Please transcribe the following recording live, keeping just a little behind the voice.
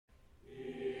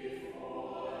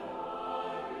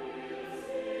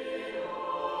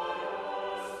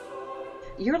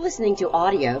You're listening to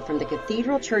audio from the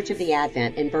Cathedral Church of the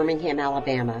Advent in Birmingham,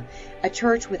 Alabama, a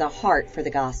church with a heart for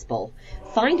the gospel.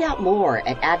 Find out more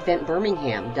at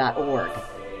adventbirmingham.org.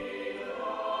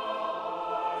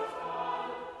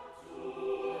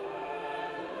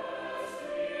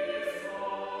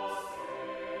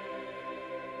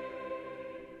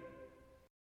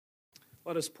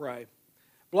 Let us pray.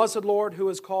 Blessed Lord, who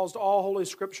has caused all holy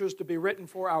scriptures to be written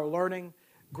for our learning,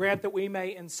 grant that we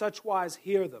may in such wise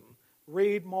hear them,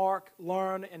 read, mark,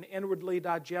 learn, and inwardly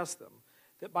digest them,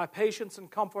 that by patience and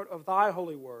comfort of thy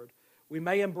holy word we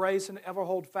may embrace and ever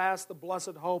hold fast the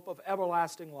blessed hope of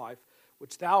everlasting life,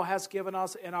 which thou hast given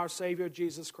us in our Savior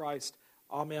Jesus Christ.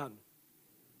 Amen.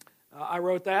 I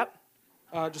wrote that.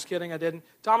 Just kidding, I didn't.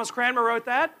 Thomas Cranmer wrote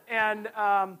that, and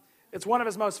it's one of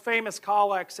his most famous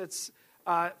collects. It's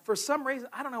for some reason,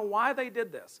 I don't know why they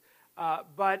did this,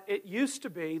 but it used to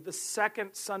be the second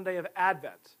Sunday of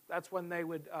Advent. That's when they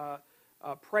would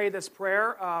pray this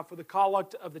prayer for the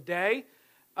collect of the day.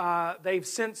 They've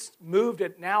since moved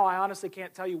it. Now I honestly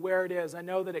can't tell you where it is. I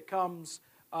know that it comes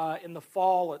in the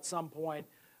fall at some point,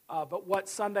 but what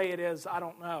Sunday it is, I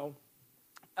don't know.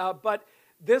 But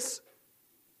this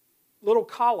little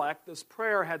collect, this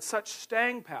prayer, had such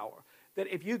staying power that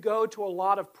if you go to a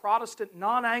lot of Protestant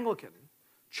non-Anglican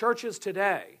churches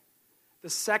today, the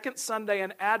second Sunday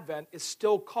in Advent is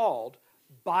still called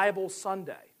Bible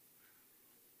Sunday.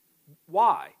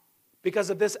 Why? Because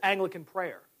of this Anglican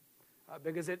prayer.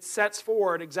 Because it sets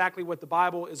forward exactly what the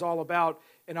Bible is all about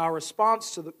in our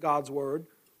response to God's Word,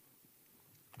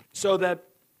 so that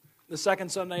the second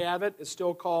Sunday Advent is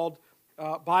still called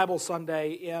Bible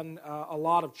Sunday in a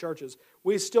lot of churches.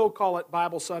 We still call it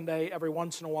Bible Sunday every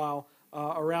once in a while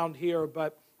around here,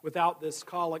 but without this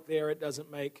collect there, it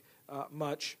doesn't make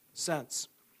much sense.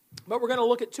 But we're going to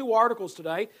look at two articles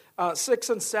today, 6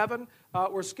 and 7.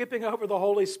 We're skipping over the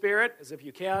Holy Spirit, as if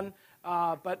you can,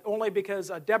 but only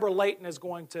because Deborah Layton is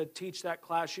going to teach that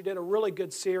class. She did a really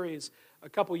good series a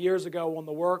couple years ago on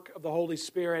the work of the Holy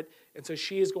Spirit, and so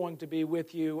she is going to be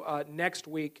with you next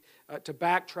week to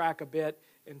backtrack a bit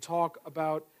and talk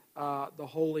about the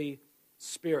Holy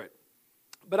Spirit.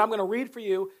 But I'm going to read for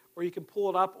you, or you can pull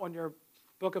it up on your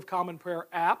Book of Common Prayer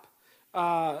app,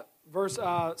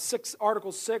 Article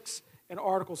 6 and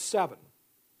Article 7,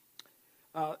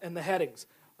 and the headings.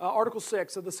 Article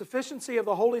 6, of the sufficiency of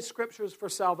the Holy Scriptures for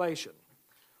salvation.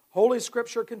 Holy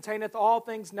Scripture containeth all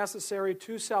things necessary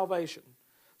to salvation,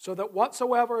 so that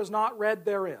whatsoever is not read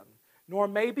therein, nor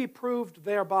may be proved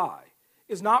thereby,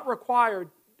 is not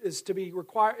to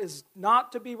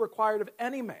be required of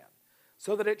any man,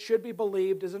 so that it should be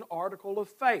believed as an article of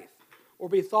faith, or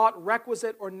be thought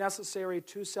requisite or necessary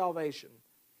to salvation.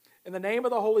 In the name of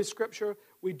the Holy Scripture,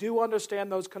 we do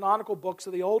understand those canonical books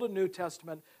of the Old and New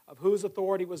Testament, of whose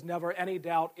authority was never any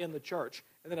doubt in the church.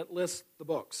 And then it lists the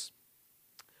books.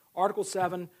 Article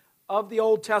 7, of the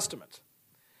Old Testament.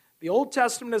 The Old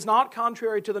Testament is not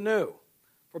contrary to the New,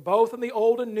 for both in the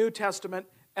Old and New Testament,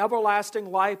 everlasting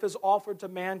life is offered to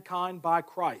mankind by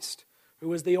Christ,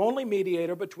 who is the only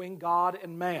mediator between God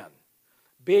and man,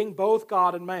 being both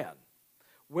God and man.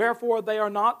 Wherefore they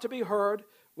are not to be heard,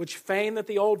 which feign that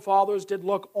the old fathers did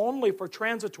look only for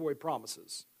transitory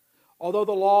promises. Although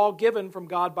the law given from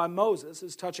God by Moses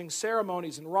as touching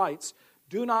ceremonies and rites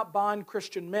do not bind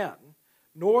Christian men,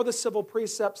 nor the civil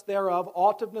precepts thereof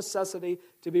ought of necessity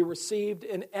to be received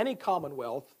in any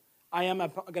commonwealth. I am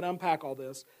going to unpack all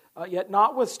this. Yet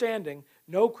notwithstanding,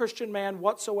 no Christian man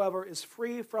whatsoever is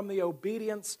free from the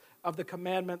obedience of the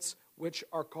commandments which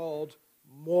are called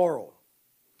moral.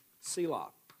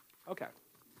 Selah. Okay.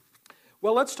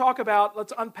 Well, let's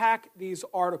unpack these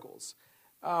articles.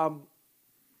 Right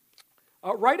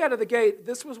out of the gate,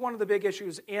 this was one of the big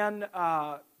issues in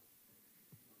the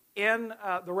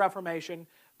Reformation.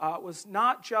 Was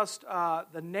not just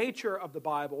the nature of the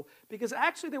Bible, because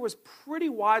actually there was pretty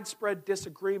widespread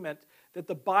disagreement that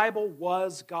the Bible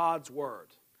was God's Word.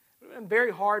 And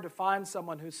very hard to find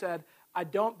someone who said, I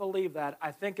don't believe that. I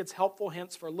think it's helpful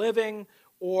hints for living,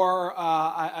 or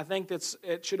I think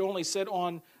it should only sit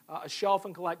on a shelf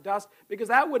and collect dust, because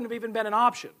that wouldn't have even been an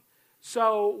option.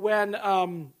 So when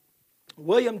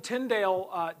William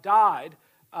Tyndale died,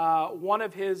 one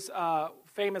of his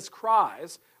famous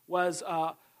cries was,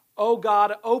 "O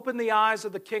God, open the eyes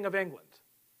of the King of England,"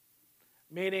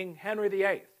 meaning Henry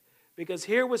VIII. Because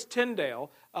here was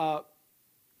Tyndale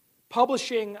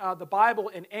publishing the Bible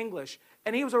in English,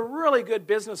 and he was a really good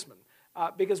businessman.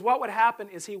 Because what would happen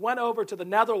is he went over to the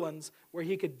Netherlands where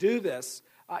he could do this.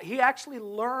 He actually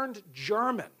learned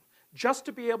German just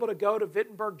to be able to go to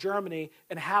Wittenberg, Germany,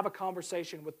 and have a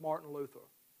conversation with Martin Luther.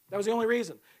 That was the only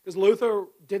reason, because Luther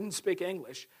didn't speak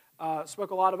English.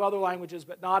 spoke a lot of other languages,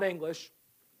 but not English.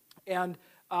 And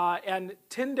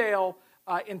Tyndale,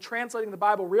 in translating the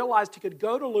Bible, realized he could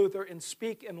go to Luther and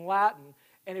speak in Latin.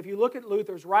 And if you look at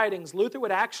Luther's writings, Luther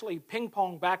would actually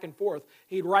ping-pong back and forth.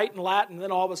 He'd write in Latin, and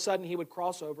then all of a sudden he would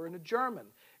cross over into German.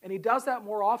 And he does that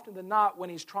more often than not when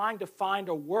he's trying to find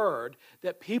a word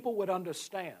that people would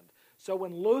understand. So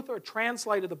when Luther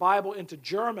translated the Bible into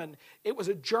German, it was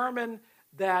a German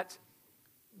that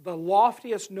the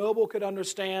loftiest noble could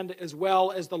understand as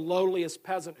well as the lowliest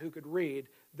peasant who could read.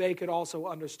 They could also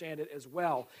understand it as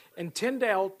well. And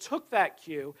Tyndale took that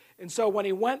cue, and so when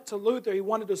he went to Luther, he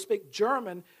wanted to speak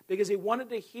German because he wanted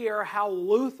to hear how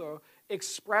Luther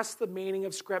expressed the meaning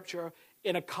of Scripture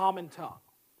in a common tongue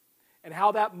and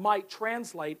how that might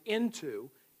translate into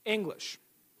English.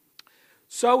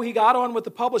 So he got on with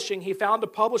the publishing. He found a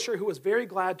publisher who was very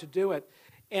glad to do it,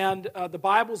 and the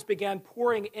Bibles began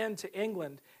pouring into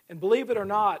England. And believe it or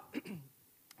not,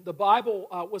 the Bible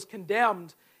was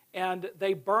condemned, and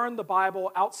they burned the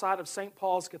Bible outside of St.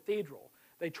 Paul's Cathedral.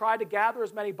 They tried to gather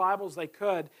as many Bibles as they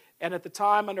could, and at the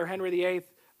time under Henry VIII,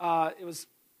 it was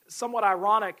somewhat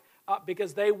ironic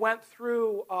because they went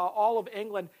through all of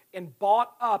England and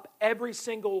bought up every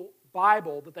single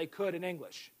Bible that they could in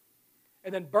English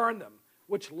and then burned them,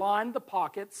 which lined the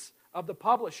pockets of the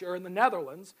publisher in the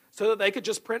Netherlands so that they could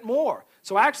just print more.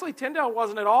 So actually Tyndale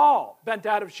wasn't at all bent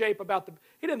out of shape about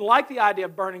he didn't like the idea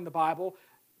of burning the Bible,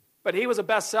 but he was a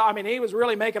bestseller. I mean, he was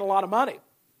really making a lot of money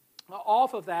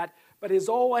off of that. But his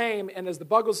whole aim, and as the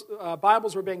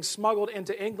Bibles were being smuggled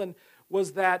into England,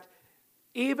 was that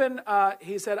even,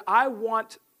 he said, I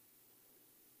want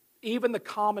even the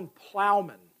common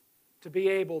plowman to be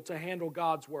able to handle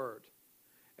God's word.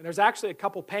 And there's actually a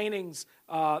couple paintings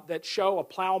that show a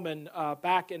plowman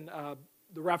back in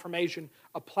the Reformation,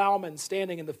 a plowman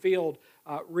standing in the field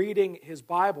reading his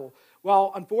Bible.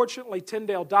 Well, unfortunately,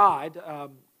 Tyndale died,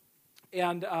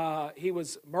 and he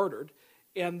was murdered.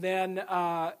 And then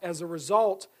as a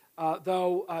result,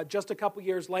 though, just a couple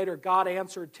years later, God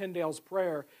answered Tyndale's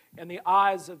prayer, and the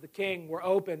eyes of the king were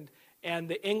opened, and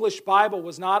the English Bible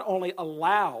was not only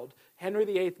allowed, Henry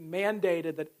VIII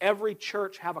mandated that every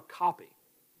church have a copy.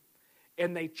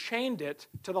 And they chained it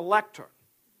to the lectern.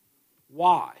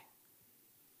 Why?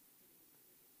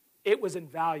 It was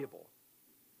invaluable.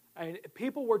 I mean,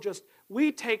 people were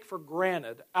we take for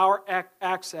granted our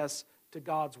access to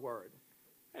God's Word.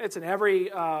 And it's in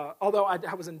every, although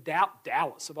I was in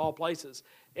Dallas, of all places,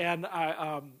 and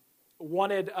I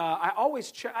I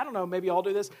always check, I don't know, maybe I'll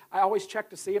do this, I always check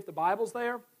to see if the Bible's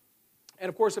there. And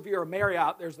of course, if you're a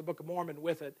Marriott, there's the Book of Mormon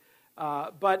with it.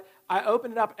 But I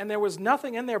opened it up, and there was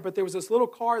nothing in there, but there was this little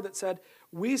card that said,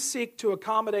 we seek to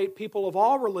accommodate people of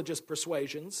all religious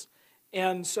persuasions,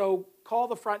 and so call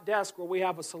the front desk where we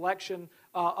have a selection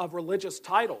of religious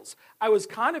titles. I was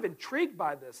kind of intrigued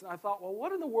by this, and I thought, well,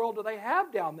 what in the world do they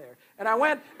have down there? And I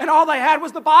went, and all they had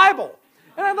was the Bible.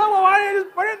 And I thought, well, why didn't they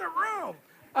just put it in the room?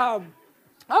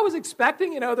 I was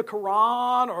expecting, the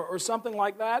Quran or something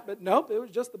like that, but nope, it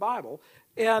was just the Bible.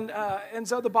 And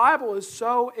so the Bible is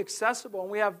so accessible, and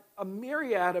we have a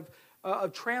myriad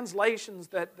of translations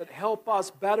that help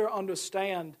us better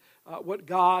understand what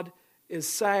God is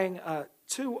saying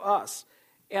to us.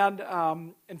 And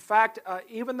in fact,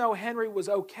 even though Henry was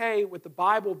okay with the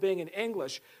Bible being in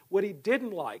English, what he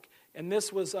didn't like, and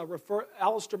this was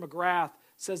Alistair McGrath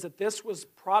says that this was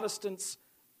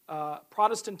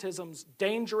Protestantism's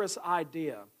dangerous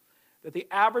idea, that the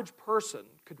average person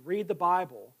could read the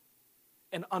Bible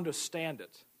and understand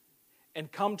it and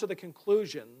come to the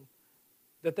conclusion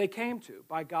that they came to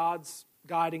by God's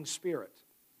guiding Spirit.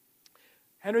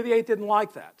 Henry VIII didn't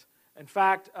like that. In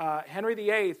fact, Henry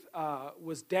VIII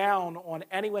was down on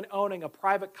anyone owning a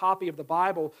private copy of the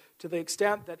Bible to the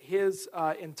extent that his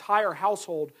entire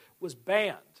household was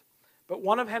banned. But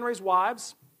one of Henry's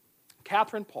wives,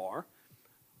 Catherine Parr,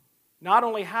 not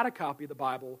only had a copy of the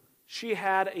Bible, she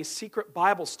had a secret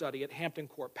Bible study at Hampton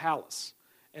Court Palace.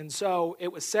 And so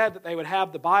it was said that they would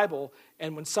have the Bible,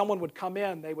 and when someone would come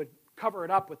in, they would cover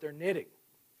it up with their knitting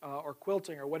or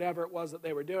quilting or whatever it was that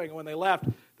they were doing. And when they left,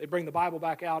 they'd bring the Bible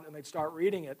back out and they'd start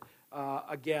reading it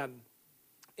again.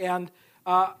 And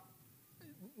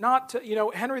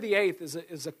Henry VIII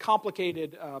is a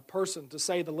complicated person, to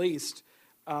say the least.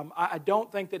 I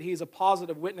don't think that he's a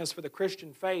positive witness for the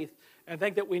Christian faith. And I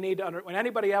think that we need to, when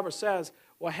anybody ever says,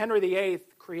 well, Henry VIII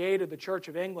created the Church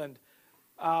of England,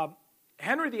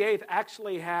 Henry VIII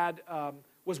actually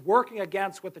was working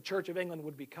against what the Church of England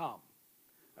would become.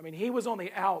 I mean, he was on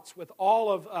the outs with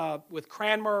with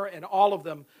Cranmer and all of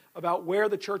them about where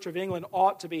the Church of England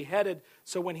ought to be headed.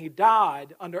 So when he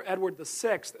died under Edward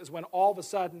VI is when all of a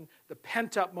sudden the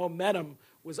pent-up momentum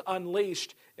was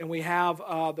unleashed, and we have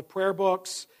the prayer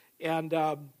books and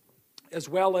as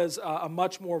well as a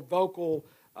much more vocal,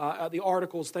 the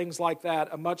articles, things like that,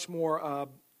 a much more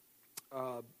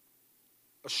a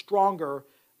stronger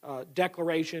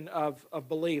declaration of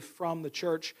belief from the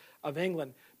Church of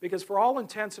England. Because for all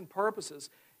intents and purposes,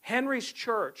 Henry's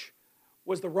church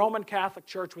was the Roman Catholic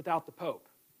Church without the Pope.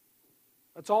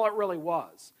 That's all it really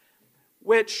was,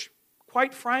 which,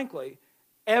 quite frankly,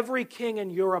 every king in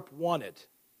Europe wanted.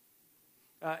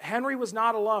 Henry was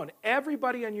not alone.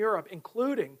 Everybody in Europe,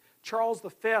 including Charles V,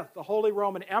 the Holy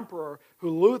Roman Emperor, who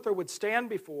Luther would stand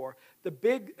before,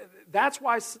 that's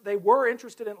why they were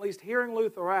interested in at least hearing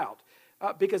Luther out,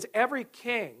 because every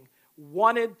king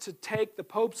wanted to take the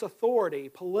Pope's authority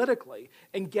politically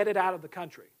and get it out of the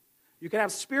country. You can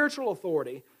have spiritual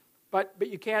authority, but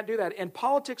you can't do that. And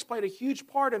politics played a huge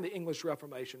part in the English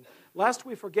Reformation. Lest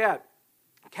we forget,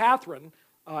 Catherine,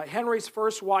 Henry's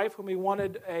first wife, whom he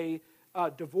wanted a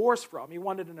divorce from, he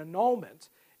wanted an annulment,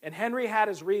 and Henry had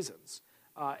his reasons.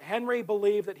 Henry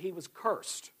believed that he was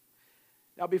cursed.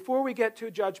 Now, before we get too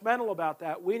judgmental about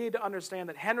that, we need to understand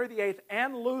that Henry VIII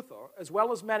and Luther, as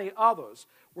well as many others,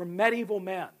 were medieval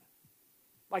men.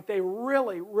 Like, they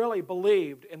really, really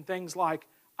believed in things like,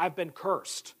 I've been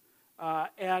cursed.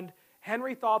 And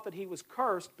Henry thought that he was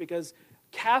cursed because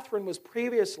Catherine was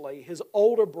previously his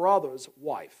older brother's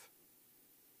wife.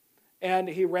 And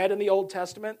he read in the Old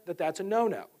Testament that that's a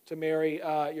no-no, to marry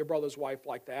your brother's wife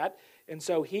like that. And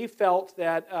so he felt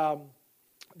that,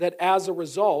 that as a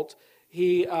result,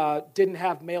 he didn't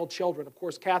have male children. Of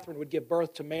course, Catherine would give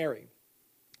birth to Mary,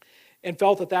 and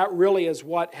felt that that really is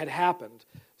what had happened.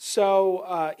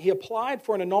 So he applied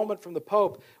for an annulment from the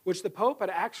Pope, which the Pope had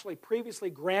actually previously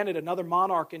granted another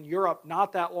monarch in Europe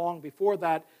not that long before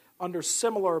that, under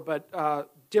similar but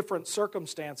different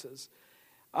circumstances.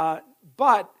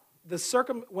 But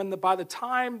by the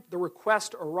time the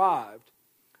request arrived,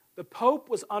 the Pope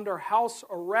was under house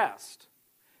arrest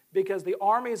because the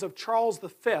armies of Charles V,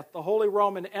 the Holy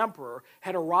Roman Emperor,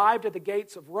 had arrived at the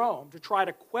gates of Rome to try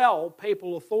to quell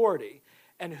papal authority.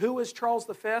 And who is Charles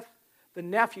V? The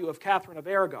nephew of Catherine of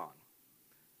Aragon.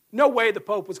 No way the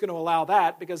Pope was going to allow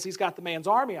that because he's got the man's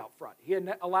army out front. He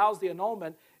allows the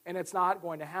annulment, and it's not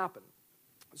going to happen.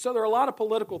 So there are a lot of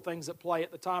political things at play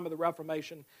at the time of the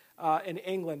Reformation in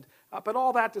England. But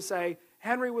all that to say,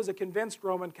 Henry was a convinced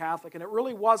Roman Catholic, and it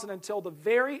really wasn't until the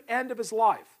very end of his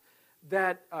life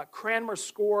that Cranmer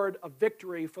scored a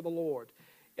victory for the Lord.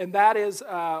 And that is,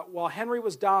 while Henry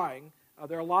was dying,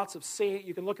 there are lots of scenes,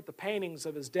 you can look at the paintings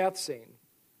of his death scene.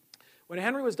 When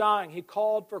Henry was dying, he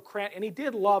called for Cranmer, and he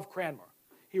did love Cranmer.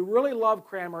 He really loved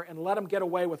Cranmer and let him get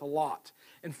away with a lot.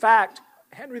 In fact,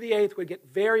 Henry VIII would get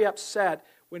very upset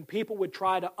when people would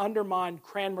try to undermine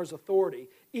Cranmer's authority,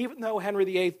 even though Henry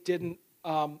VIII didn't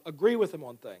agree with him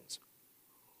on things.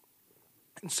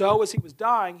 And so, as he was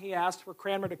dying, he asked for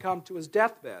Cranmer to come to his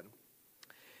deathbed.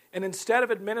 And instead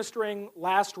of administering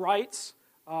last rites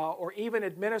or even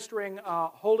administering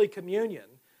Holy Communion,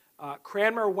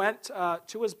 Cranmer went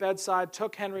to his bedside,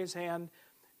 took Henry's hand,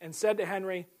 and said to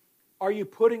Henry, "Are you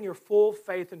putting your full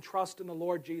faith and trust in the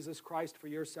Lord Jesus Christ for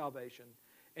your salvation?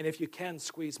 And if you can,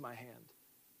 squeeze my hand."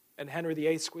 And Henry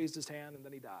VIII squeezed his hand, and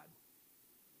then he died.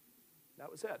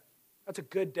 That was it. That's a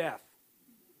good death.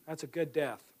 That's a good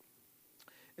death.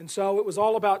 And so it was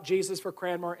all about Jesus for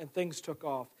Cranmer, and things took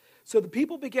off. So the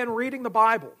people began reading the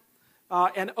Bible,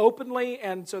 and openly,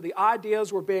 and so the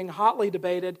ideas were being hotly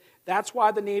debated. That's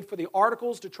why the need for the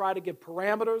articles to try to give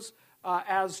parameters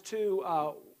as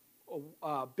to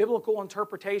biblical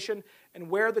interpretation and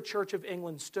where the Church of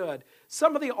England stood.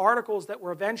 Some of the articles that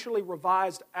were eventually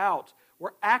revised out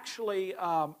were actually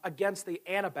against the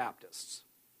Anabaptists.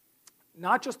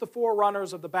 Not just the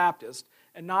forerunners of the Baptist,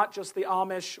 and not just the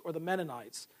Amish or the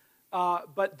Mennonites,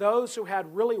 but those who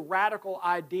had really radical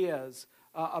ideas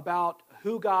about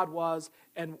who God was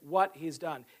and what He's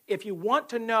done. If you want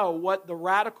to know what the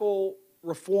radical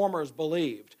reformers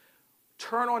believed,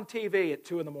 turn on TV at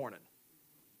 2 in the morning.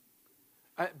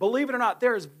 Believe it or not,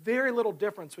 there is very little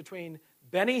difference between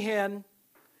Benny Hinn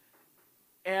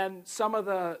and some of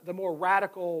the more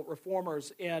radical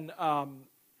reformers in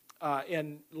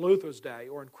Luther's day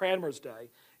or in Cranmer's day.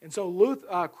 And so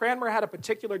Cranmer had a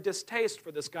particular distaste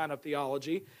for this kind of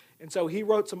theology, and so he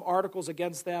wrote some articles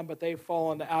against them, but they've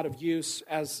fallen out of use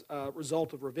as a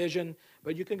result of revision.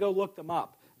 But you can go look them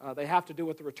up. They have to do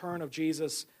with the return of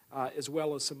Jesus as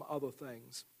well as some other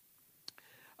things.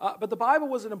 But the Bible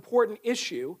was an important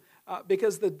issue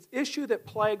because the issue that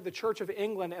plagued the Church of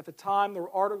England at the time the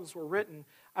articles were written,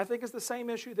 I think, is the same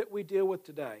issue that we deal with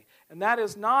today. And that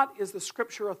is not, is the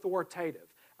Scripture authoritative?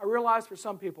 I realize for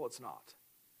some people it's not.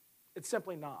 It's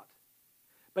simply not.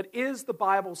 But is the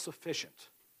Bible sufficient?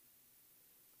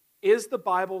 Is the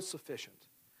Bible sufficient?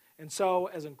 And so,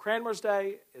 as in Cranmer's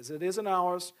day, as it is in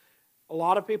ours, a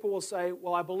lot of people will say,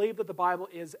 well, I believe that the Bible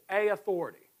is an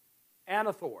authority,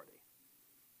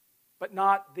 but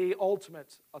not the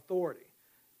ultimate authority.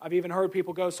 I've even heard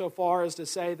people go so far as to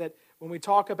say that when we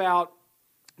talk about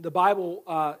the Bible,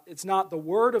 it's not the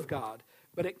Word of God,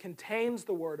 but it contains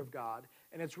the Word of God,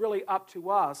 and it's really up to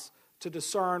us to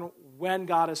discern when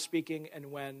God is speaking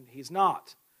and when He's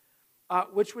not,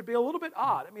 which would be a little bit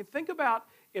odd. I mean, think about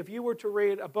if you were to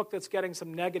read a book that's getting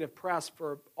some negative press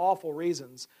for awful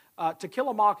reasons, To Kill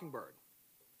a Mockingbird,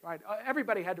 right?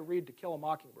 Everybody had to read To Kill a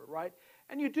Mockingbird, right?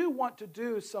 And you do want to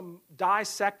do some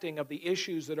dissecting of the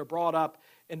issues that are brought up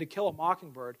in To Kill a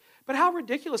Mockingbird, but how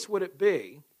ridiculous would it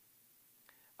be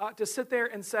to sit there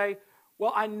and say,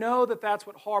 well, I know that that's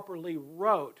what Harper Lee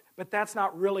wrote, but that's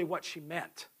not really what she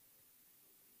meant.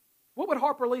 What would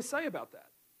Harper Lee say about that?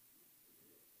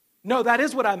 No, that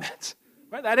is what I meant.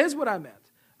 Right? That is what I meant.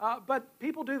 But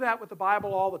people do that with the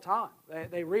Bible all the time.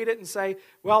 They read it and say,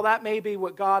 well, that may be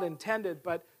what God intended,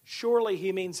 but surely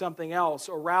He means something else,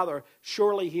 or rather,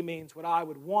 surely He means what I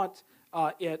would want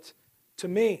it to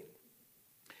mean.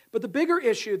 But the bigger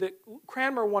issue that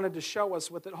Cranmer wanted to show us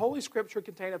was that Holy Scripture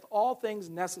containeth all things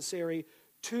necessary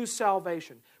to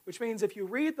salvation, which means if you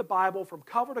read the Bible from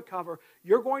cover to cover,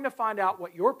 you're going to find out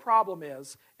what your problem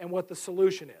is and what the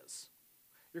solution is.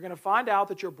 You're going to find out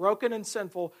that you're broken and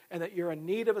sinful and that you're in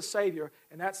need of a Savior,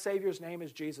 and that Savior's name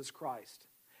is Jesus Christ.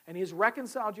 And He's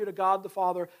reconciled you to God the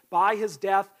Father by His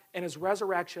death and His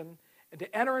resurrection. And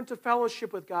to enter into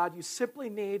fellowship with God, you simply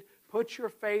need put your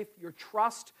faith, your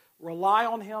trust, rely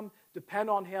on Him, depend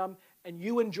on Him, and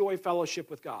you enjoy fellowship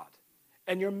with God.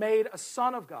 And you're made a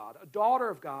son of God, a daughter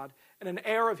of God, and an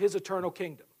heir of His eternal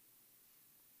kingdom.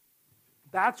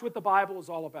 That's what the Bible is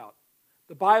all about.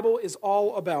 The Bible is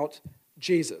all about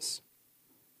Jesus.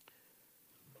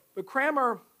 But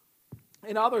Cranmer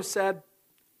and others said,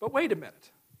 but wait a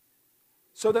minute.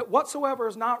 So that whatsoever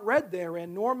is not read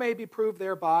therein, nor may be proved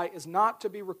thereby, is not to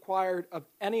be required of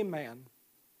any man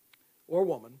or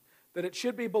woman, that it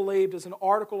should be believed as an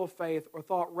article of faith or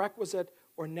thought requisite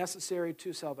or necessary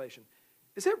to salvation.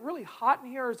 Is it really hot in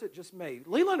here, or is it just me?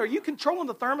 Leland, are you controlling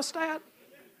the thermostat?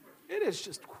 It is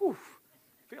just, whew,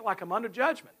 I feel like I'm under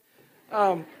judgment.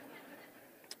 But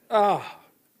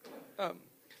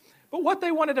what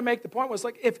they wanted to make the point was,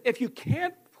 like, if you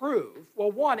can't prove,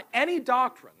 well, one, any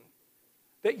doctrine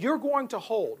that you're going to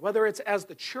hold, whether it's as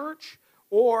the church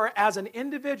or as an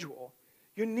individual,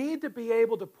 you need to be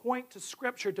able to point to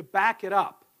Scripture to back it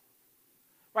up.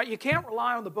 Right? You can't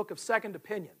rely on the book of second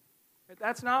opinion.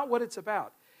 That's not what it's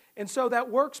about. And so that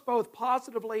works both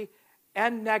positively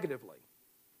and negatively.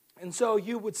 And so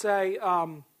you would say,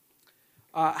 how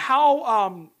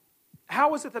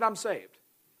is it that I'm saved?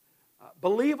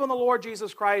 Believe on the Lord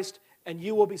Jesus Christ and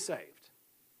you will be saved.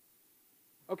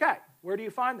 Okay, where do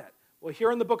you find that? Well,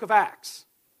 here in the book of Acts,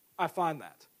 I find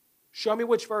that. Show me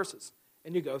which verses.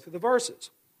 And you go through the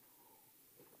verses.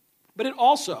 But it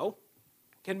also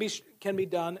can be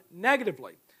done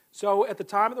negatively. So at the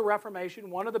time of the Reformation,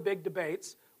 one of the big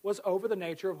debates was over the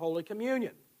nature of Holy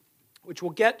Communion, which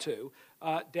we'll get to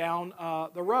down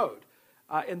the road.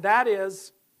 And that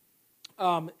is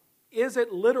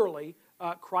it literally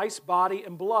Christ's body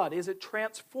and blood? Is it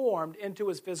transformed into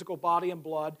His physical body and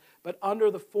blood, but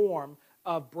under the form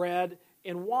of bread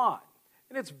and wine?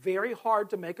 And it's very hard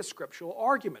to make a scriptural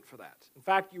argument for that. In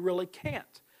fact, you really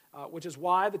can't, which is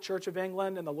why the Church of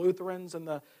England and the Lutherans and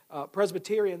the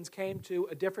Presbyterians came to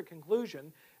a different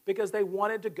conclusion, because they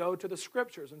wanted to go to the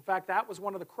Scriptures. In fact, that was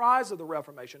one of the cries of the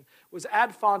Reformation, was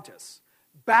ad fontes,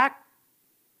 back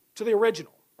to the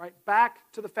original, right?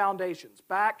 Back to the foundations,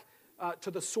 back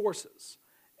to the sources.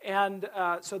 And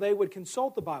so they would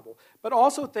consult the Bible, but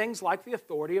also things like the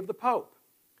authority of the Pope.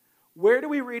 Where do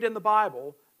we read in the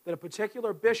Bible that a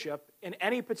particular bishop in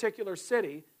any particular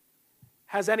city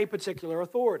has any particular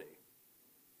authority?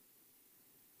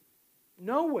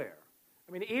 Nowhere.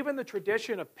 I mean, even the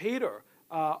tradition of Peter,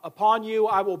 upon you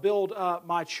I will build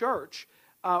my church,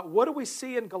 what do we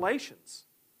see in Galatians?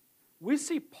 We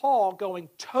see Paul going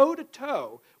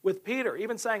toe-to-toe with Peter,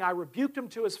 even saying, I rebuked him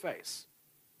to his face.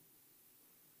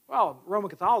 Well, Roman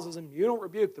Catholicism, you don't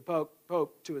rebuke the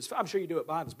Pope to his face. I'm sure you do it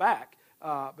behind his back,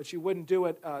 but you wouldn't do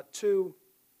it to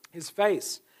his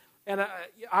face. And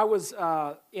I was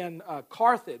in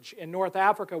Carthage in North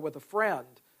Africa with a friend,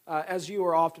 as you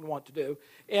are often wont to do.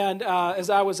 And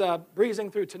as I was breezing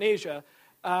through Tunisia,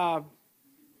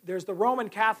 there's the Roman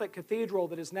Catholic Cathedral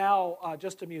that is now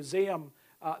just a museum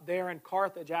there in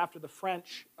Carthage after the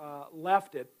French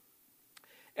left it.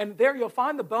 And there you'll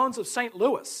find the bones of St.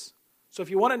 Louis. So if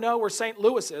you want to know where St.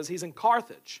 Louis is, he's in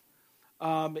Carthage.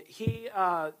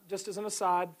 Just as an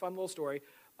aside, fun little story,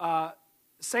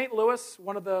 St. Louis,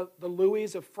 one of the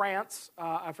Louis of France,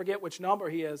 I forget which number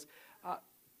he is,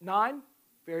 9?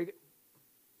 Very good.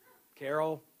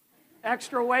 Carol,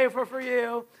 extra wafer for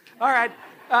you. All right.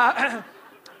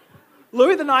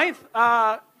 Louis IX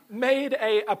made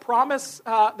a promise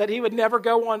that he would never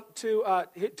go on to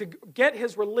get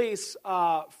his release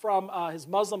from his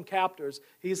Muslim captors.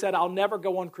 He said, I'll never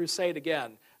go on crusade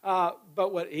again.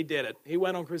 But he did it. He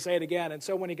went on crusade again. And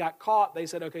so when he got caught, they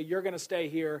said, okay, you're going to stay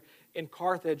here in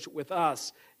Carthage with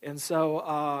us. And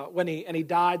so when he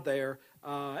died there,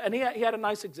 and he had a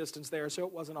nice existence there, so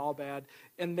it wasn't all bad.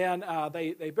 And then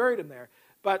they buried him there.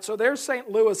 But so there's St.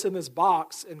 Louis in this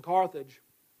box in Carthage.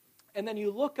 And then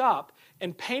you look up,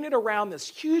 and painted around this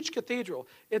huge cathedral,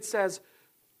 it says,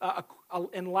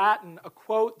 in Latin, a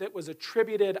quote that was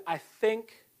attributed, I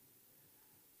think,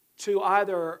 to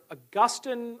either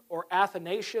Augustine or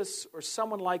Athanasius or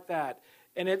someone like that.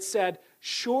 And it said,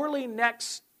 surely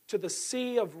next to the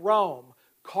See of Rome,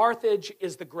 Carthage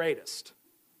is the greatest.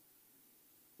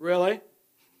 Really?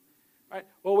 Right.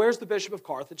 Well, where's the Bishop of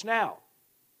Carthage now?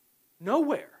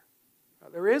 Nowhere.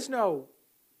 There is no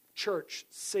church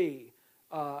see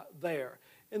there.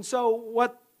 And so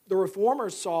what the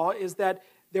Reformers saw is that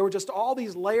there were just all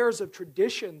these layers of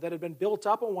tradition that had been built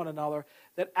up on one another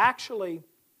that actually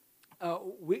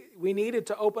we needed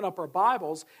to open up our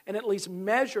Bibles and at least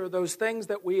measure those things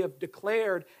that we have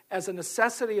declared as a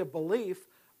necessity of belief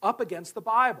up against the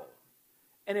Bible.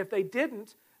 And if they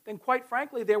didn't, then quite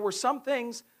frankly, there were some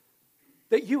things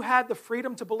that you had the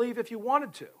freedom to believe if you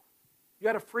wanted to. You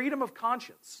had a freedom of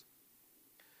conscience.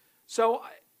 So,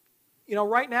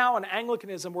 right now in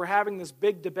Anglicanism, we're having this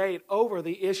big debate over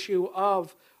the issue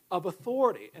of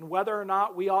authority and whether or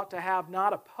not we ought to have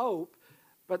not a pope,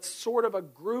 but sort of a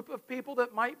group of people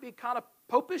that might be kind of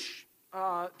popish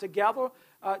together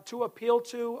to appeal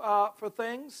to for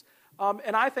things.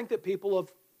 And I think that people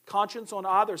of conscience on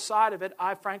either side of it,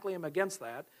 I frankly am against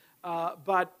that.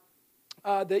 But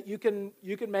that you can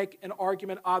make an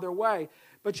argument either way.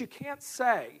 But you can't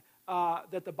say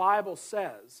that the Bible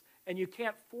says, and you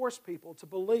can't force people to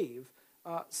believe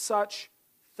such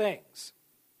things.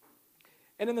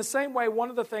 And in the same way, one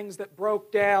of the things that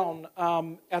broke down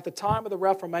at the time of the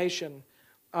Reformation,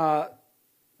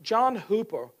 John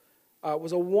Hooper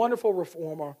was a wonderful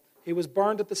reformer. He was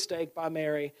burned at the stake by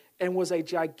Mary and was a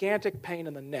gigantic pain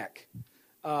in the neck,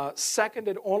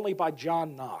 seconded only by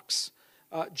John Knox.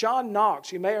 John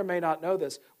Knox, you may or may not know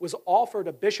this, was offered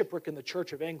a bishopric in the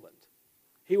Church of England.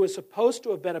 He was supposed to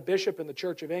have been a bishop in the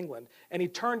Church of England, and he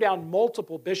turned down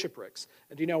multiple bishoprics.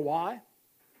 And do you know why?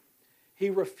 He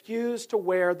refused to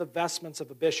wear the vestments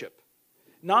of a bishop.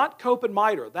 Not cope and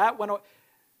mitre. That went.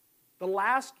 The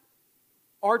last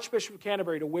Archbishop of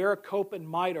Canterbury to wear a cope and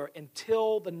mitre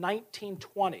until the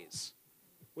 1920s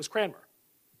was Cranmer.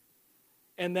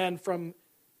 And then from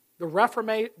the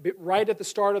right at the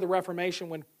start of the Reformation,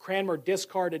 when Cranmer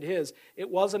discarded his, it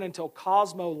wasn't until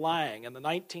Cosmo Lang in the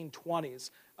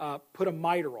 1920s put a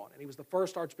mitre on. And he was the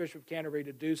first Archbishop of Canterbury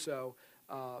to do so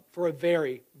for a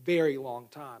very, very long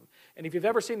time. And if you've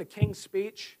ever seen The King's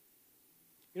Speech,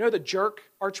 you know the jerk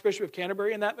Archbishop of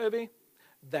Canterbury in that movie?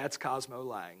 That's Cosmo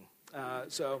Lang.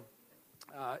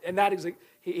 And that is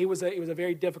he was a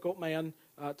very difficult man,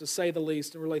 to say the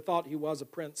least, and really thought he was a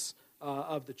prince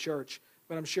of the church.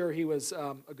 But I'm sure he was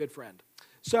a good friend.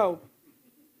 So,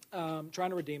 trying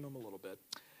to redeem him a little bit.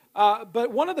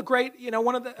 But one of the great,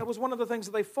 it was one of the things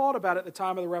that they fought about at the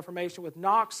time of the Reformation with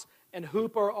Knox and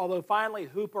Hooper, although finally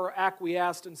Hooper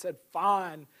acquiesced and said,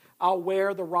 fine, I'll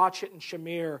wear the rochet and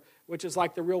shamir, which is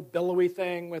like the real billowy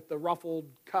thing with the ruffled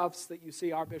cuffs that you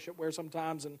see our bishop wear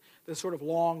sometimes and this sort of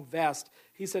long vest.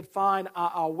 He said, fine,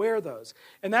 I'll wear those.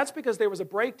 And that's because there was a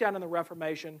breakdown in the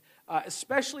Reformation,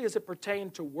 especially as it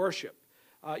pertained to worship.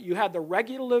 You had the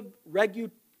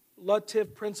regulative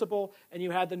principle and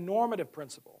you had the normative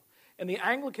principle. And the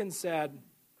Anglicans said,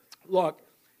 look,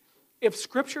 if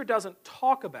Scripture doesn't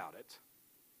talk about it,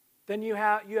 then you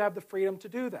have the freedom to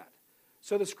do that.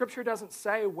 So the Scripture doesn't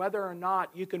say whether or not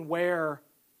you can wear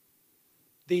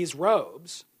these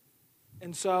robes.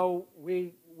 And so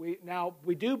we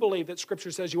do believe that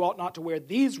Scripture says you ought not to wear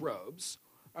these robes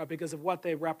because of what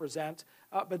they represent.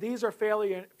 But these are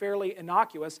fairly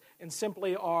innocuous and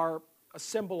simply are a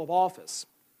symbol of office.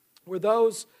 Where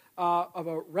those of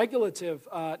a regulative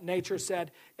nature said,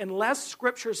 unless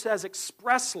Scripture says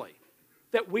expressly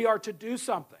that we are to do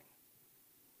something,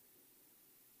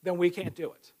 then we can't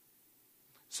do it.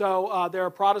 So there are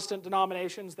Protestant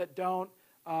denominations that don't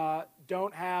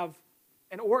have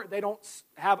or they don't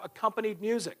have accompanied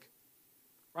music,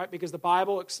 right? Because the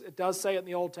Bible, it does say it in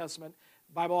the Old Testament.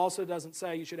 The Bible also doesn't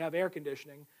say you should have air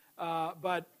conditioning,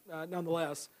 but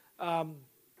nonetheless,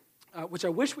 which I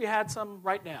wish we had some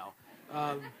right now.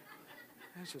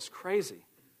 It's just crazy.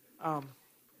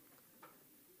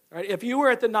 Right? If you were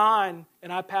at the 9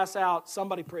 and I pass out,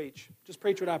 somebody preach. Just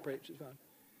preach what I preach. It's fine.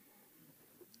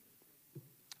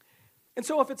 And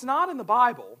so if it's not in the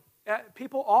Bible,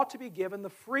 people ought to be given the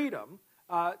freedom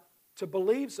to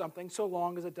believe something so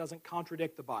long as it doesn't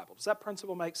contradict the Bible. Does that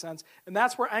principle make sense? And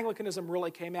that's where Anglicanism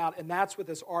really came out, and that's what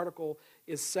this article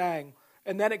is saying.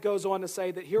 And then it goes on to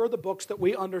say that here are the books that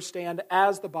we understand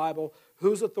as the Bible,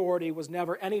 whose authority was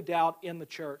never any doubt in the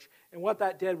church. And what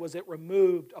that did was it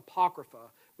removed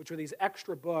Apocrypha, which are these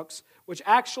extra books, which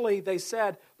actually they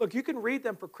said, look, you can read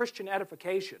them for Christian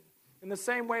edification. In the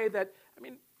same way that,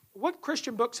 what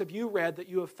Christian books have you read that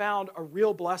you have found a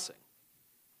real blessing?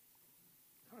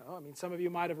 I don't know. Some of you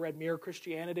might have read Mere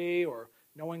Christianity or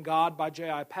Knowing God by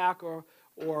J.I. Packer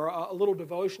or a little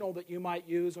devotional that you might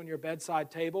use on your bedside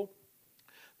table.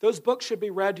 Those books should be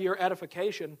read to your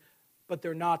edification, but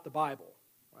they're not the Bible.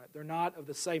 Right? They're not of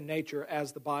the same nature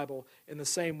as the Bible in the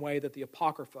same way that the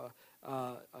Apocrypha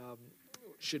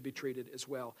should be treated as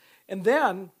well. And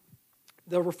then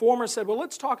the Reformer said, well,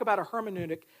 let's talk about a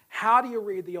hermeneutic. How do you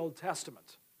read the Old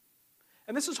Testament?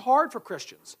 And this is hard for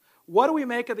Christians. What do we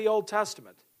make of the Old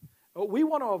Testament? Well, we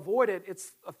want to avoid it.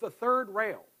 It's the third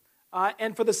rail.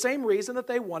 And for the same reason that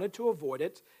they wanted to avoid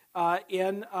it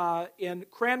in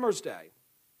Cranmer's day,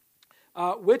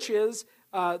 which is,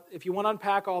 if you want to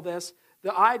unpack all this,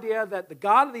 the idea that the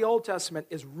God of the Old Testament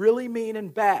is really mean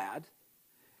and bad,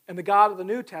 and the God of the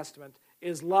New Testament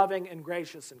is loving and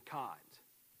gracious and kind.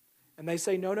 And they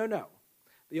say, no, no, no.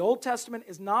 The Old Testament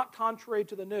is not contrary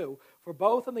to the New, for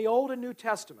both in the Old and New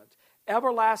Testament,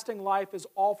 everlasting life is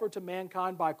offered to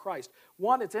mankind by Christ.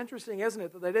 One, it's interesting, isn't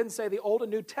it, that they didn't say the Old and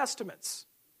New Testaments.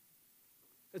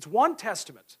 It's one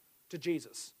testament to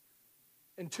Jesus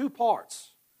in two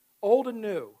parts, Old and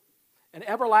New. And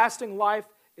everlasting life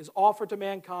is offered to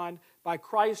mankind by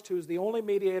Christ, who is the only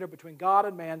mediator between God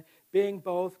and man, being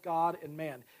both God and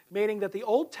man. Meaning that the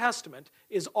Old Testament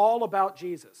is all about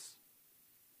Jesus.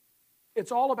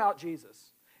 It's all about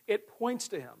Jesus. It points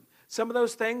to him. Some of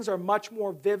those things are much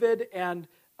more vivid and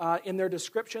in their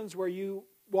descriptions where you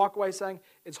walk away saying,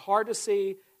 it's hard to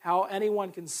see how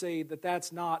anyone can see that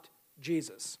that's not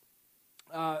Jesus.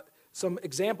 Some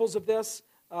examples of this,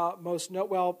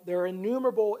 there are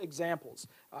innumerable examples.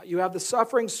 You have the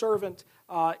suffering servant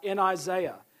in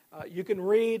Isaiah. You can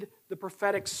read the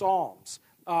prophetic Psalms.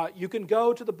 You can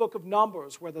go to the book of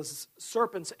Numbers where the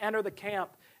serpents enter the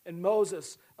camp and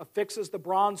Moses affixes the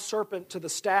bronze serpent to the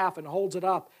staff and holds it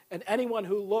up. And anyone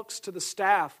who looks to the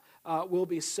staff will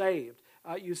be saved.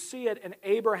 You see it in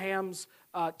Abraham's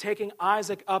taking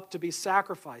Isaac up to be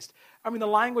sacrificed. The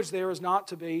language there is not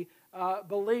to be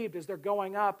believed as they're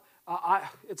going up.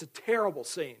 It's a terrible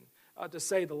scene, to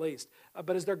say the least.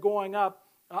 But as they're going up,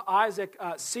 Isaac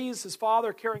sees his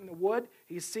father carrying the wood.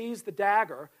 He sees the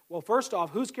dagger. Well, first off,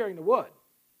 who's carrying the wood?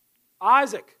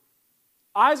 Isaac.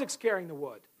 Isaac's carrying the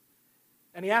wood.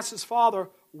 And he asks his father,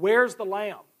 where's the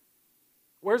lamb?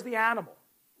 Where's the animal?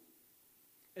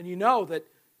 And you know that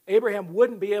Abraham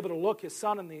wouldn't be able to look his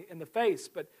son in the face,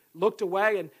 but looked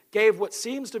away and gave what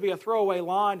seems to be a throwaway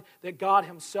line that God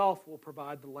himself will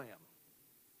provide the lamb.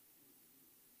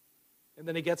 And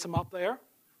then he gets him up there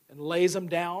and lays him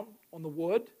down on the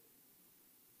wood.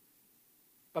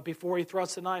 But before he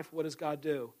thrusts the knife, what does God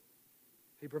do?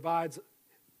 He provides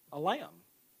a lamb,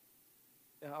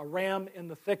 a ram in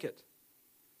the thicket.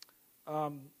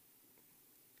 I'm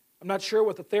not sure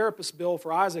what the therapist bill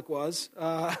for Isaac was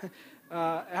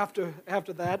after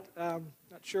that. Not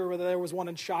sure whether there was one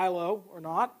in Shiloh or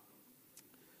not.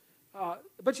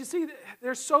 But you see,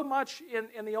 there's so much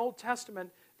in the Old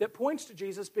Testament that points to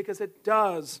Jesus because it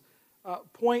does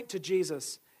point to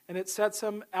Jesus, and it sets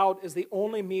him out as the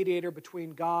only mediator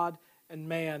between God and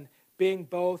man, being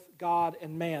both God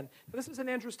and man. Now, this is an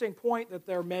interesting point that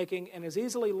they're making and is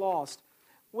easily lost.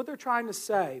 What they're trying to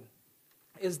say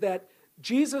is that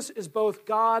Jesus is both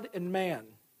God and man.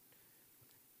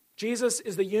 Jesus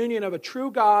is the union of a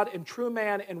true God and true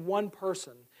man in one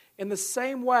person, in the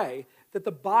same way that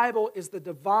the Bible is the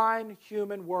divine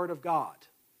human Word of God.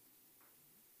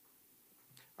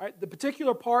 All right, the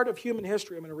particular part of human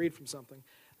history, I'm going to read from something,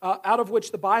 out of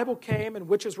which the Bible came and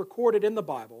which is recorded in the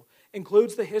Bible,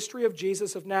 includes the history of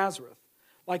Jesus of Nazareth.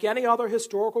 Like any other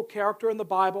historical character in the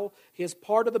Bible, he is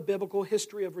part of the biblical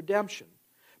history of redemption.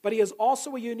 But he is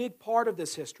also a unique part of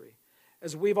this history.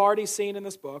 as we've already seen in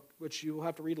this book, which you will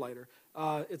have to read later.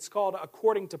 It's called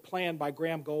According to Plan by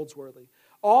Graham Goldsworthy.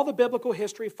 All the biblical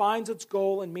history finds its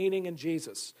goal and meaning in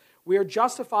Jesus. We are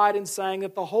justified in saying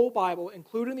that the whole Bible,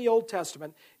 including the Old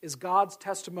Testament, is God's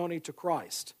testimony to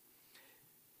Christ.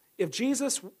 If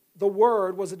Jesus, the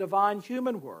Word, was a divine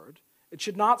human word, it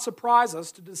should not surprise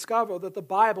us to discover that the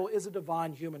Bible is a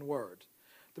divine human word.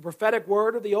 The prophetic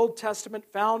word of the Old Testament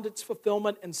found its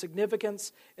fulfillment and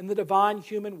significance in the divine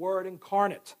human word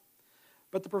incarnate.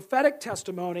 But the prophetic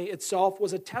testimony itself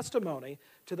was a testimony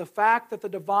to the fact that the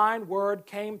divine word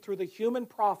came through the human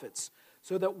prophets,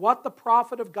 so that what the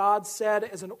prophet of God said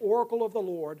as an oracle of the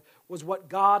Lord was what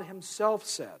God himself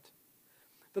said.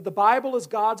 That the Bible is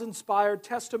God's inspired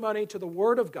testimony to the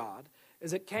word of God,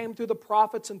 as it came through the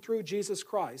prophets and through Jesus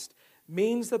Christ,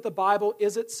 means that the Bible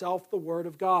is itself the word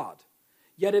of God.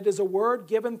 Yet it is a word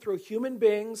given through human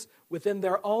beings within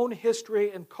their own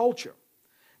history and culture.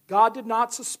 God did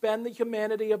not suspend the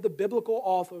humanity of the biblical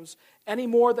authors any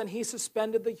more than he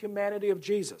suspended the humanity of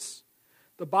Jesus.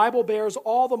 The Bible bears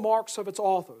all the marks of its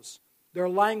authors, their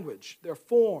language, their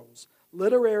forms,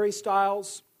 literary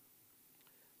styles,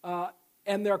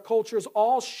 and their cultures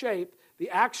all shape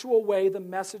the actual way the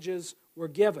messages were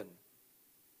given.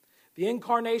 The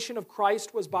incarnation of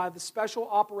Christ was by the special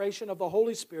operation of the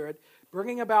Holy Spirit,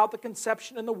 bringing about the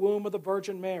conception in the womb of the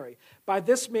Virgin Mary. By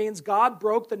this means, God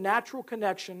broke the natural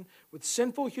connection with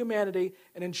sinful humanity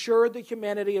and ensured the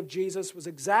humanity of Jesus was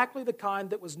exactly the kind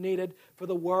that was needed for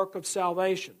the work of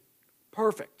salvation.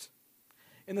 Perfect.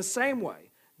 In the same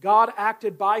way, God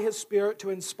acted by his Spirit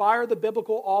to inspire the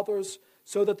biblical authors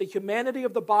so that the humanity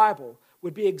of the Bible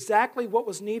would be exactly what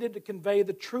was needed to convey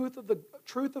the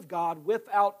truth of God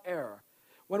without error.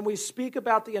 When we speak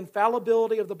about the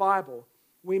infallibility of the Bible,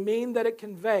 we mean that it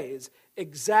conveys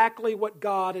exactly what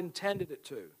God intended it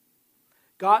to.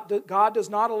 God does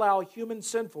not allow human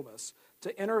sinfulness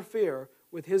to interfere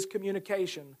with his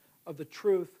communication of the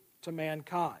truth to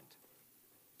mankind.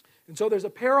 And so there's a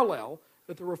parallel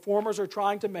that the Reformers are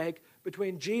trying to make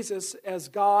between Jesus as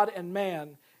God and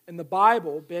man and the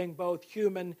Bible being both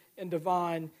human and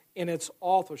divine in its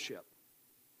authorship.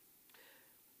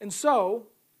 And so,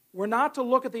 we're not to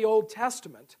look at the Old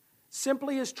Testament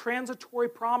simply as transitory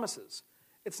promises.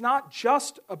 It's not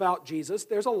just about Jesus.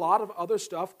 There's a lot of other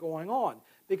stuff going on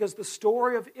because the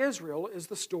story of Israel is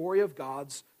the story of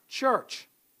God's church.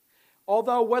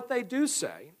 Although what they do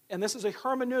say, and this is a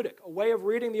hermeneutic, a way of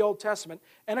reading the Old Testament,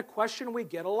 and a question we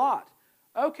get a lot.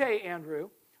 Okay, Andrew,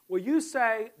 well, you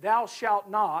say, thou shalt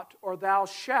not, or thou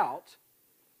shalt,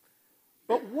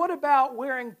 but what about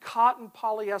wearing cotton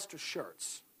polyester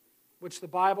shirts, which the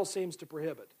Bible seems to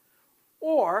prohibit?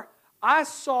 Or, I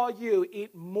saw you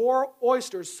eat more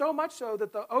oysters, so much so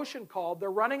that the ocean called,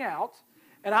 they're running out,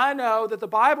 and I know that the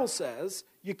Bible says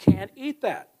you can't eat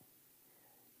that.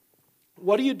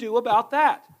 What do you do about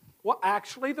that? Well,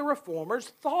 actually, the Reformers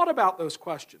thought about those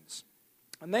questions.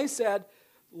 And they said,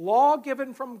 law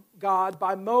given from God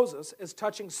by Moses as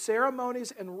touching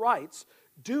ceremonies and rites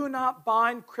do not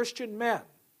bind Christian men,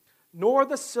 nor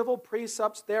the civil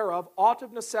precepts thereof ought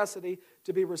of necessity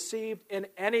to be received in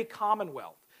any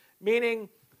commonwealth. Meaning,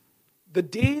 the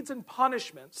deeds and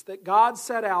punishments that God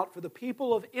set out for the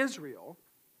people of Israel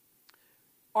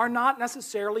are not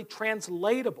necessarily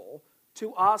translatable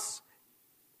to us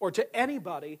or to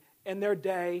anybody in their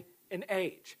day and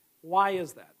age. Why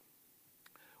is that?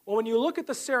 Well, when you look at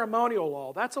the ceremonial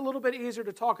law, that's a little bit easier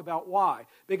to talk about. Why?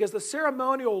 Because the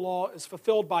ceremonial law is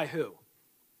fulfilled by who?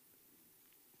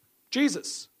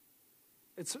 Jesus.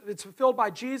 It's fulfilled by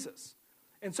Jesus.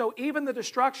 And so even the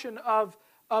destruction of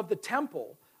the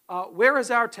temple, where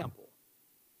is our temple?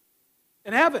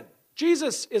 In heaven.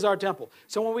 Jesus is our temple.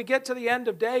 So when we get to the end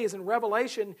of days in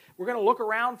Revelation, we're going to look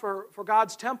around for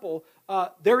God's temple.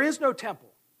 There is no temple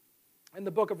in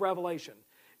the book of Revelation.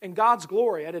 And God's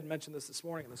glory, I didn't mention this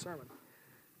morning in the sermon,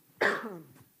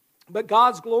 but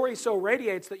God's glory so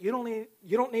radiates that you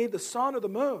don't need the sun or the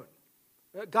moon.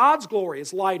 God's glory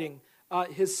is lighting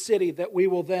his city that we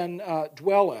will then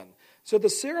dwell in. So the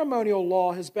ceremonial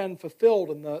law has been fulfilled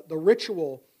and the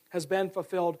ritual has been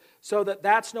fulfilled so that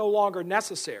that's no longer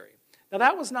necessary. Now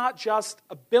that was not just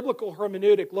a biblical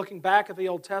hermeneutic looking back at the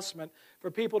Old Testament for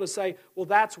people to say, well,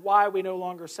 that's why we no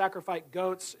longer sacrifice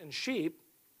goats and sheep.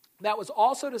 That was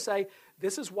also to say,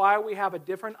 this is why we have a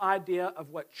different idea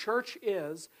of what church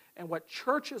is and what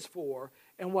church is for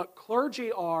and what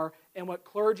clergy are and what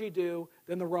clergy do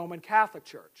than the Roman Catholic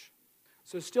Church.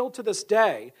 So still to this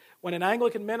day, when an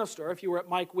Anglican minister, if you were at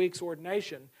Mike Weeks'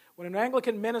 ordination, when an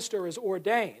Anglican minister is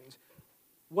ordained,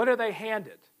 what are they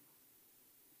handed?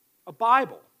 A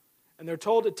Bible. And they're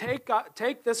told to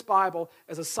take this Bible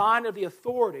as a sign of the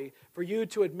authority for you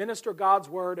to administer God's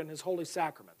word and his holy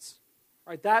sacraments.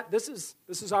 Right? This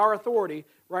is our authority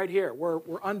right here.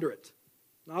 We're under it,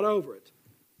 not over it.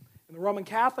 In the Roman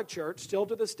Catholic Church, still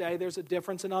to this day, there's a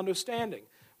difference in understanding.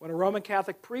 When a Roman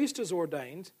Catholic priest is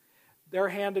ordained, they're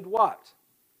handed what?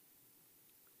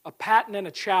 A paten and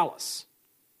a chalice,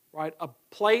 right? A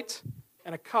plate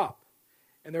and a cup.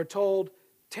 And they're told,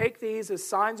 take these as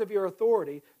signs of your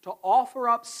authority to offer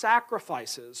up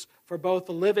sacrifices for both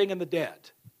the living and the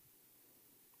dead.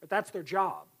 But that's their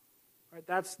job. Right?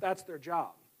 That's their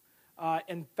job.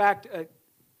 In fact,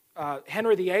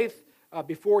 Henry VIII,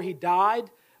 before he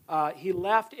died, he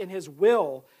left in his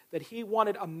will that he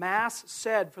wanted a mass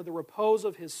said for the repose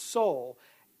of his soul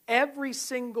every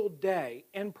single day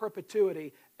in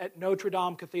perpetuity at Notre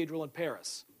Dame Cathedral in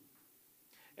Paris.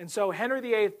 And so Henry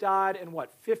VIII died in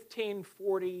what,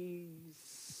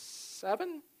 1547?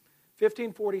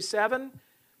 1547.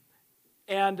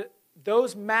 And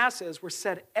those masses were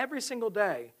said every single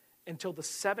day until the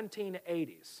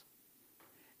 1780s.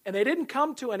 And they didn't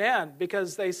come to an end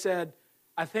because they said,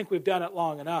 I think we've done it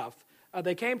long enough.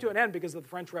 They came to an end because of the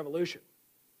French Revolution.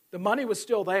 The money was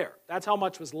still there. That's how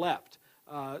much was left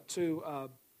to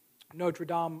Notre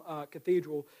Dame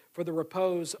Cathedral for the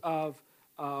repose of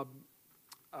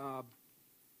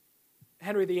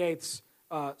Henry VIII's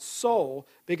soul,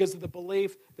 because of the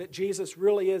belief that Jesus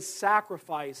really is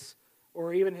sacrifice,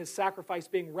 or even his sacrifice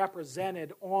being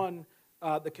represented on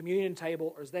the communion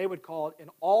table, or as they would call it, an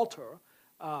altar,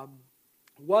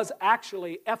 was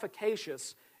actually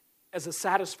efficacious as a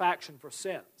satisfaction for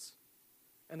sins.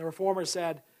 And the Reformers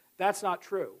said, that's not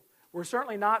true. We're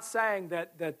certainly not saying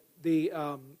that the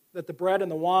bread and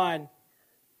the wine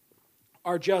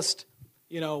are just,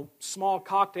 small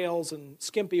cocktails and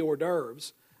skimpy hors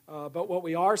d'oeuvres. But what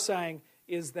we are saying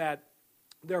is that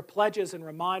they're pledges and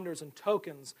reminders and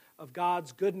tokens of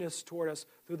God's goodness toward us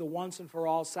through the once and for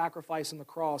all sacrifice on the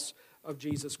cross of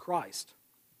Jesus Christ.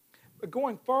 But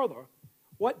going further,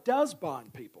 what does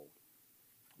bind people?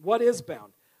 What is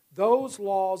bound? Those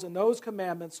laws and those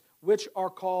commandments which are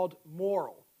called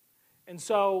moral. And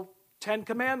so, 10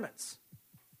 commandments.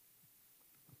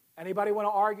 Anybody want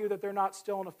to argue that they're not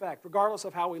still in effect, regardless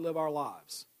of how we live our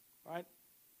lives? Right?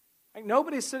 Like,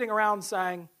 nobody's sitting around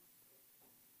saying,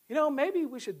 maybe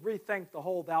we should rethink the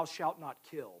whole thou shalt not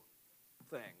kill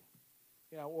thing,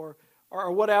 or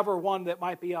whatever one that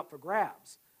might be up for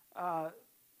grabs.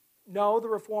 No, the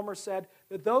Reformer said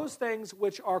that those things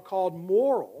which are called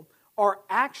moral are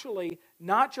actually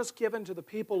not just given to the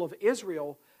people of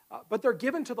Israel, but they're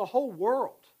given to the whole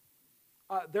world.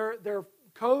 They're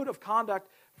code of conduct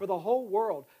for the whole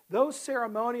world. Those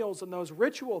ceremonials and those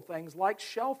ritual things like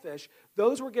shellfish,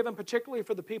 those were given particularly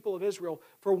for the people of Israel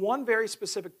for one very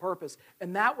specific purpose,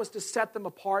 and that was to set them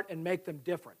apart and make them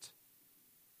different.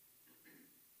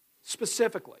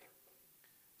 Specifically.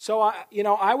 So,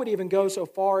 I would even go so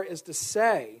far as to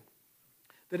say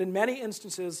that in many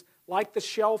instances, like the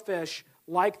shellfish,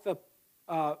 like the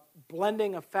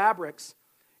blending of fabrics,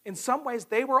 in some ways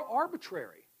they were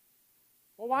arbitrary.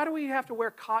 Well, why do we have to wear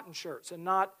cotton shirts and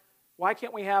not, why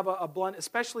can't we have a blend,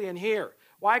 especially in here?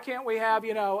 Why can't we have,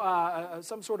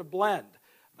 some sort of blend?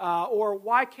 Or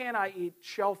why can't I eat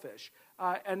shellfish?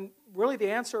 And really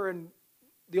the answer in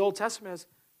the Old Testament is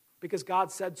because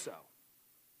God said so.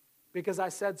 Because I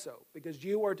said so. Because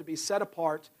you are to be set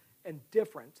apart and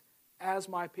different as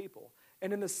my people.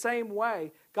 And in the same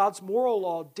way, God's moral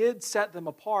law did set them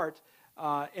apart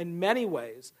in many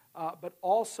ways, but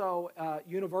also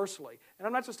universally. And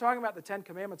I'm not just talking about the 10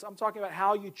 Commandments. I'm talking about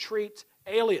how you treat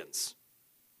aliens,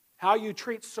 how you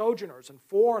treat sojourners and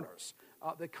foreigners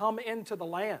that come into the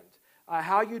land,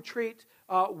 how you treat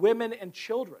women and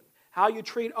children, how you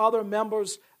treat other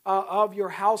members of your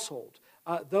household.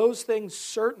 Those things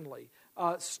certainly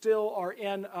still are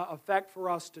in effect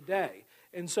for us today.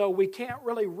 And so we can't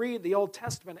really read the Old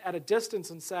Testament at a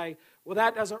distance and say, well,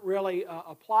 that doesn't really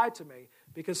apply to me,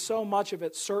 because so much of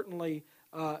it certainly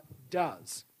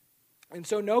does. And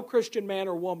so no Christian man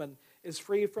or woman is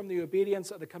free from the obedience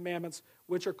of the commandments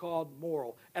which are called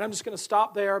moral. And I'm just going to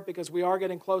stop there because we are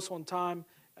getting close on time.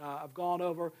 I've gone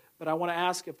over, but I want to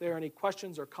ask if there are any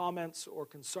questions or comments or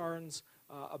concerns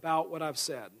about what I've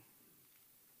said.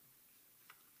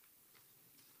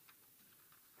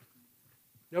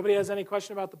 Nobody has any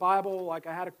question about the Bible, like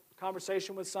I had a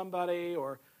conversation with somebody,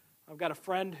 or I've got a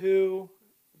friend who,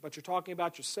 but you're talking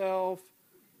about yourself.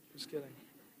 Just kidding.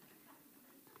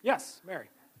 Yes, Mary.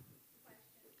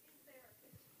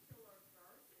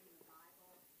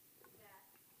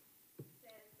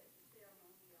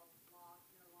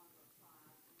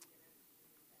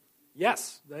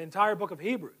 Yes, the entire book of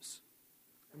Hebrews.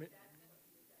 I mean,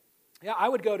 yeah, I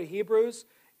would go to Hebrews,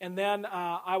 and then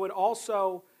I would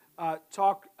also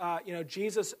talk,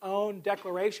 Jesus' own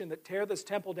declaration that tear this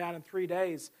temple down in 3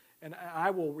 days, and I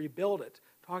will rebuild it,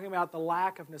 talking about the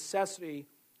lack of necessity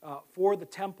for the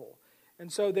temple.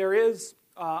 And so there is,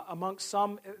 amongst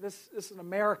some, this is an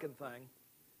American thing,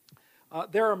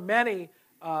 there are many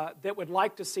that would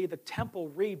like to see the temple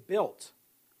rebuilt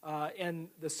and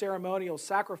the ceremonial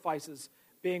sacrifices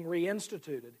being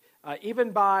reinstituted,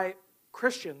 even by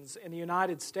Christians in the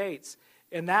United States.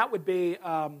 And that would be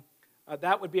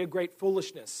a great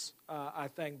foolishness, I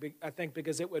think,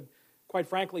 because it would, quite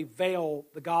frankly, veil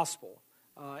the gospel.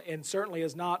 And certainly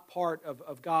is not part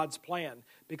of God's plan,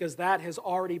 because that has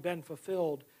already been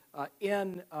fulfilled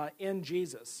in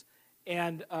Jesus.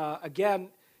 And again,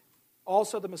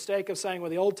 also the mistake of saying,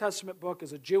 well, the Old Testament book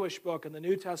is a Jewish book and the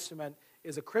New Testament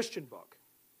is a Christian book.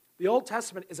 The Old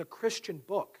Testament is a Christian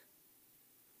book.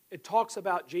 It talks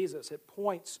about Jesus. It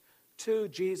points to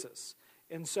Jesus.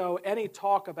 And so any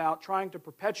talk about trying to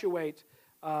perpetuate,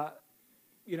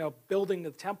 building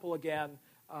the temple again,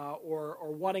 or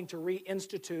wanting to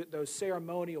reinstitute those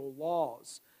ceremonial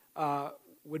laws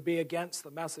would be against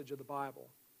the message of the Bible.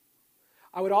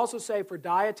 I would also say for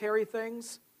dietary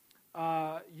things,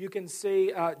 you can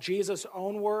see Jesus'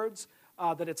 own words,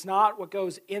 that it's not what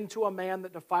goes into a man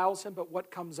that defiles him, but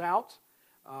what comes out.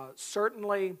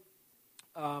 Certainly,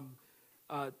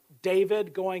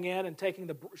 David going in and taking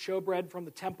the showbread from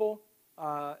the temple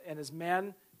and his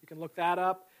men, you can look that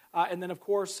up. And then, of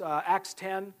course, Acts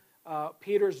 10,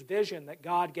 Peter's vision that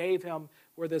God gave him,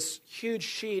 where this huge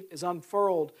sheet is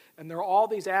unfurled, and there are all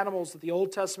these animals that the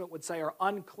Old Testament would say are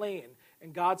unclean.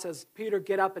 And God says, Peter,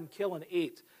 get up and kill and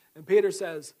eat. And Peter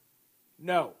says,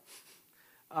 no.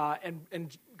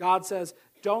 And God says,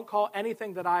 don't call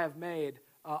anything that I have made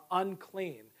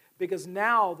unclean. Because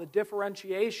now the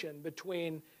differentiation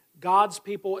between God's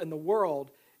people and the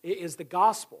world is the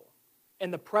gospel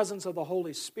and the presence of the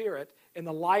Holy Spirit in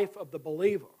the life of the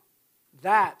believer.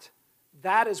 That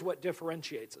is what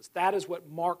differentiates us. That is what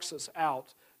marks us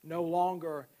out. No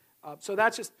longer. So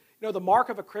that's just, the mark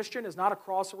of a Christian is not a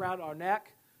cross around our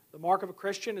neck. The mark of a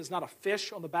Christian is not a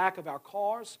fish on the back of our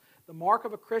cars. The mark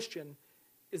of a Christian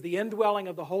is the indwelling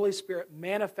of the Holy Spirit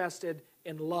manifested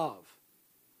in love.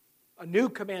 A new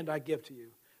command I give to you,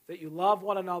 that you love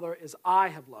one another as I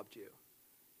have loved you.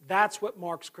 That's what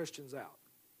marks Christians out.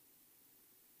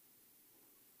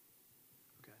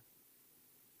 Okay.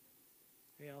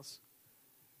 Anything else?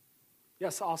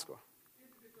 Yes, Oscar.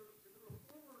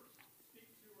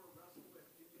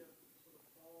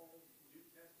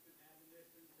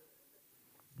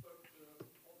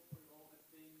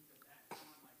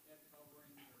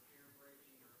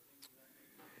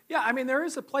 Yeah, I mean, there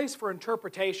is a place for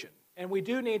interpretation, and we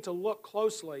do need to look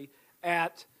closely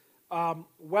at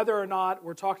whether or not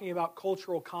we're talking about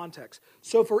cultural context.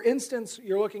 So, for instance,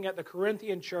 you're looking at the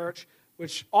Corinthian church,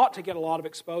 which ought to get a lot of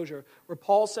exposure, where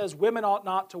Paul says women ought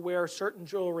not to wear certain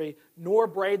jewelry nor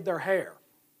braid their hair.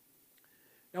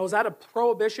 Now, is that a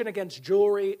prohibition against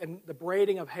jewelry and the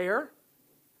braiding of hair?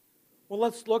 Well,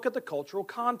 let's look at the cultural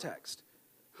context.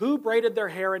 Who braided their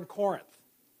hair in Corinth?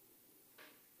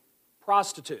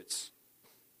 Prostitutes,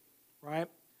 right?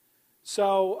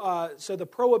 So the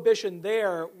prohibition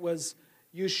there was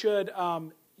you should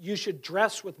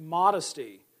dress with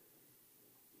modesty.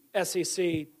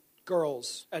 SEC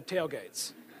girls at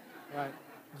tailgates, right?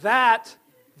 That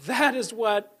is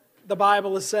what the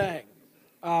Bible is saying.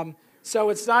 So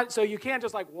it's not. So you can't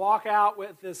just like walk out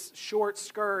with this short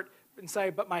skirt and say,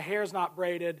 "But my hair's not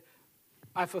braided.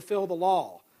 I fulfill the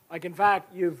law." Like in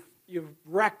fact, you've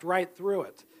wrecked right through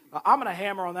it. I'm going to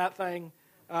hammer on that thing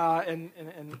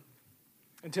and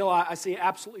until I see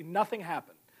absolutely nothing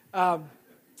happen.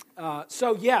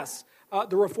 So yes,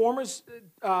 the reformers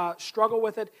struggle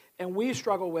with it, and we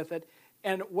struggle with it.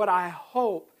 And what I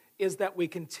hope is that we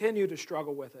continue to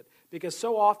struggle with it, because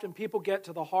so often people get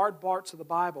to the hard parts of the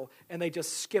Bible and they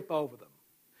just skip over them,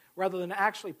 rather than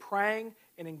actually praying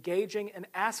and engaging and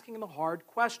asking the hard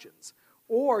questions.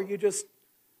 Or you just,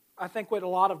 I think what a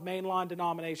lot of mainline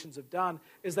denominations have done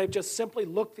is they've just simply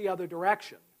looked the other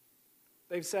direction.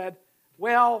 They've said,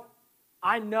 well,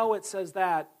 I know it says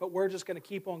that, but we're just going to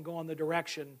keep on going the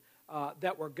direction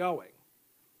that we're going.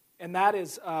 And that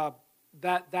is a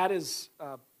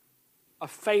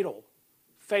fatal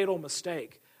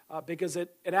mistake because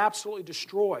it absolutely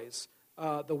destroys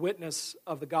the witness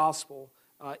of the gospel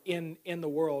in the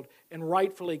world and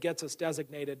rightfully gets us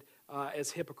designated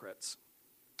as hypocrites.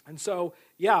 And so,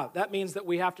 yeah, that means that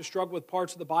we have to struggle with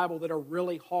parts of the Bible that are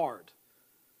really hard.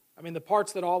 I mean, the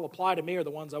parts that all apply to me are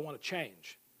the ones I want to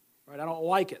change, Right? I don't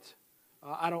like it.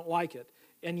 I don't like it.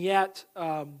 And yet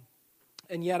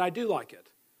I do like it.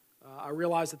 I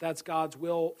realize that that's God's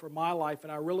will for my life,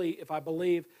 and if I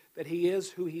believe that He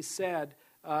is who He said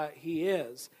He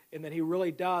is, and that He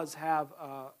really does have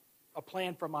a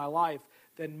plan for my life,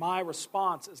 then my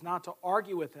response is not to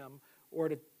argue with Him or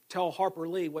to tell Harper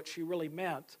Lee what she really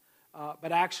meant,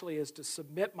 but actually is to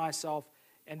submit myself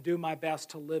and do my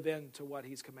best to live into what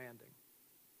He's commanding.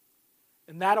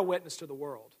 And that a witness to the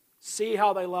world. See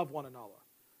how they love one another.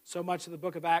 So much of the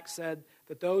book of Acts said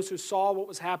that those who saw what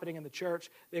was happening in the church,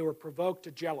 they were provoked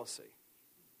to jealousy.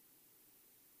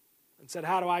 And said,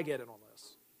 how do I get in on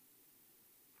this?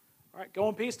 All right, go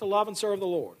in peace to love and serve the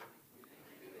Lord.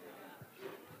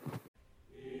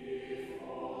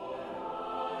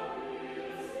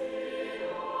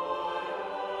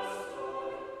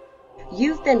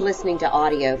 You've been listening to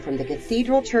audio from the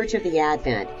Cathedral Church of the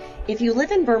Advent. If you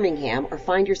live in Birmingham or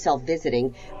find yourself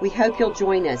visiting, we hope you'll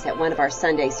join us at one of our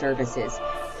Sunday services.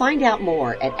 Find out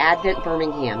more at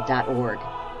adventbirmingham.org.